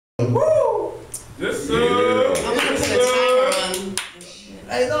Woo! Yes, sir. I'm gonna put a timer on.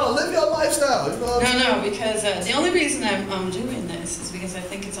 Hey, no, live your lifestyle. You know what I'm saying? No, because the only reason I'm doing this is because I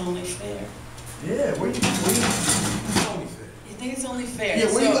think it's only fair. Yeah, where you? It's only fair. You think it's only fair?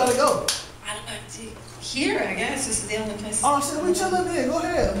 Yeah, where you gotta go? I don't know. Here, I guess. This is the only place. Oh, shit, we chillin' there. Go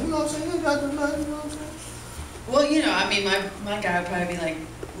ahead. You know what I'm saying? You ain't got to do nothing. You know what I'm saying? Well, you know, I mean, my guy would probably be like,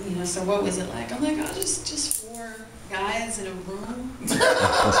 you know, so what was it like? I'm like, oh, just 4 guys in a room in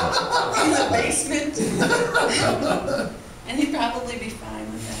the basement, and he'd probably be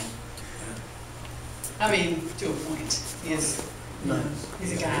fine with that. I mean, to a point. He's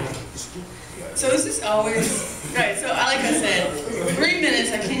a guy. So is this always right? So like I said, 3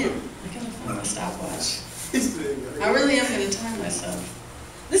 minutes. I can't find my stopwatch. I really am going to time myself.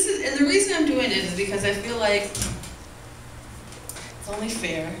 And the reason I'm doing it is because I feel like it's only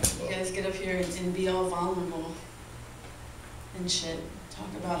fair. You guys get up here and be all vulnerable and shit.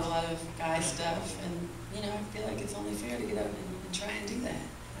 Talk about a lot of guy stuff, and you know, I feel like it's only fair to get up and try and do that.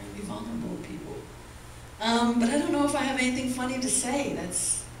 Try and be vulnerable with people. But I don't know if I have anything funny to say.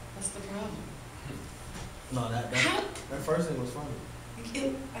 That's the problem. No, that first thing was funny.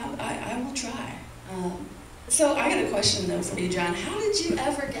 I will try. So I got a question though for you, John. How did you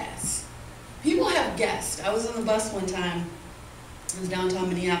ever guess? People have guessed. I was on the bus one time. It was downtown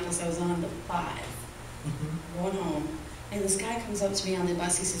Minneapolis. I was on the 5, going home, and this guy comes up to me on the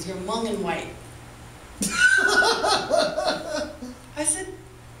bus. He says, "You're Hmong and white." I said,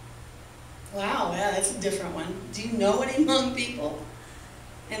 "Wow, yeah, that's a different one. Do you know any Hmong people?"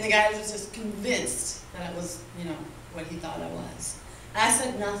 And the guy was just convinced that I was, you know, what he thought I was. I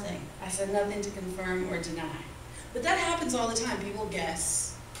said nothing. I said nothing to confirm or deny. But that happens all the time. People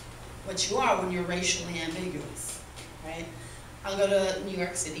guess what you are when you're racially ambiguous, right? I'll go to New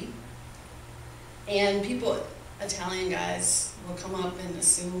York City, and people, Italian guys, will come up and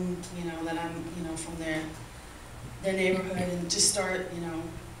assume, you know, that I'm, you know, from their neighborhood, and just start, you know,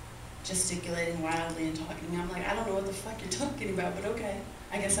 gesticulating wildly and talking to me. I'm like, I don't know what the fuck you're talking about, but okay.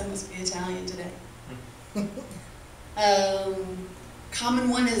 I guess I must be Italian today. Common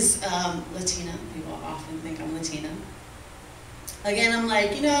one is Latina. People often think I'm Latina. Again, I'm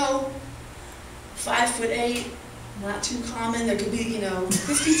like, you know, 5'8", not too common. There could be, you know,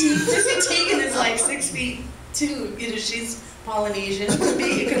 Chrissy Teigen is like 6'2". You know, she's Polynesian.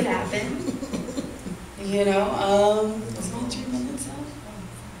 It could happen. You know, is my 3 minutes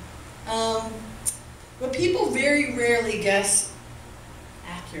up? But people very rarely guess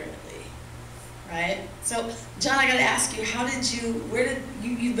accurately. Right? So, John, I gotta ask you,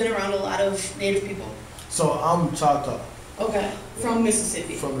 you've been around a lot of Native people? So I'm Choctaw. Okay, from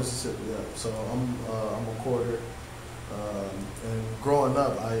Mississippi. From Mississippi, yeah. So I'm a quarter. And growing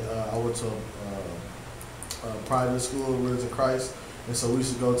up, I went to a private school, Words of Christ, and so we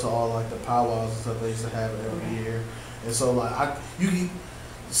used to go to all like the powwows and stuff they used to have every year. And so like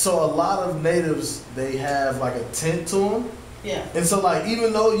so a lot of natives, they have like a tint to them. Yeah. And so like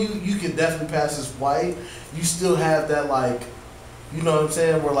even though you can definitely pass as white, you still have that like, you know what I'm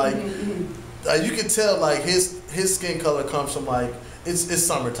saying, where like you can tell like his skin color comes from like it's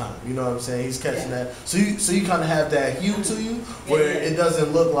summertime, you know what I'm saying? He's catching that. So you kind of have that hue to you where it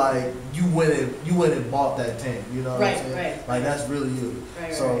doesn't look like you went and bought that tint, you know what I'm saying? Right. Like that's really you.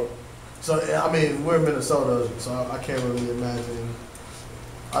 Right, So I mean we're in Minnesota, so I can't really imagine.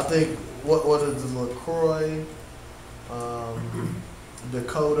 I think what is the LaCroix,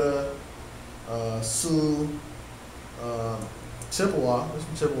 Dakota, Sioux, Chippewa. There's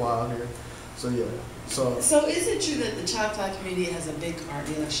some Chippewa out here. So yeah. So is it true that the Choctaw community has a big car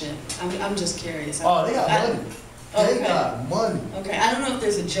dealership? I'm just curious. Oh, they got money. Okay. They got money. Okay, I don't know if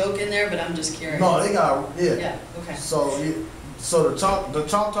there's a joke in there, but I'm just curious. No, they got Yeah. Okay. So the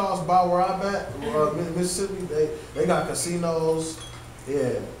Choctaws by where I'm at, Mississippi, they got casinos.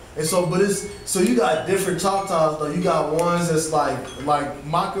 Yeah. And so, so you got different Choctaws though. You got ones that's like my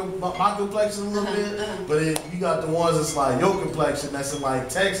complexion a little bit, but then you got the ones that's like your complexion that's in like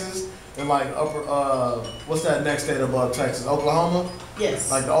Texas and like what's that next state above Texas? Oklahoma? Yes.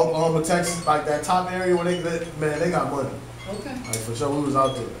 Like the Oklahoma, Texas, like that top area where they got money. Okay. Like for sure, we was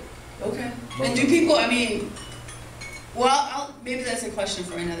out there. Okay. And do people? I mean, well, maybe that's a question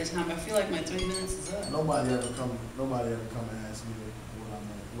for another time. I feel like my 3 minutes is up. Nobody ever come and ask me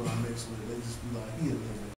what I mix with. They just be like, he a nigga.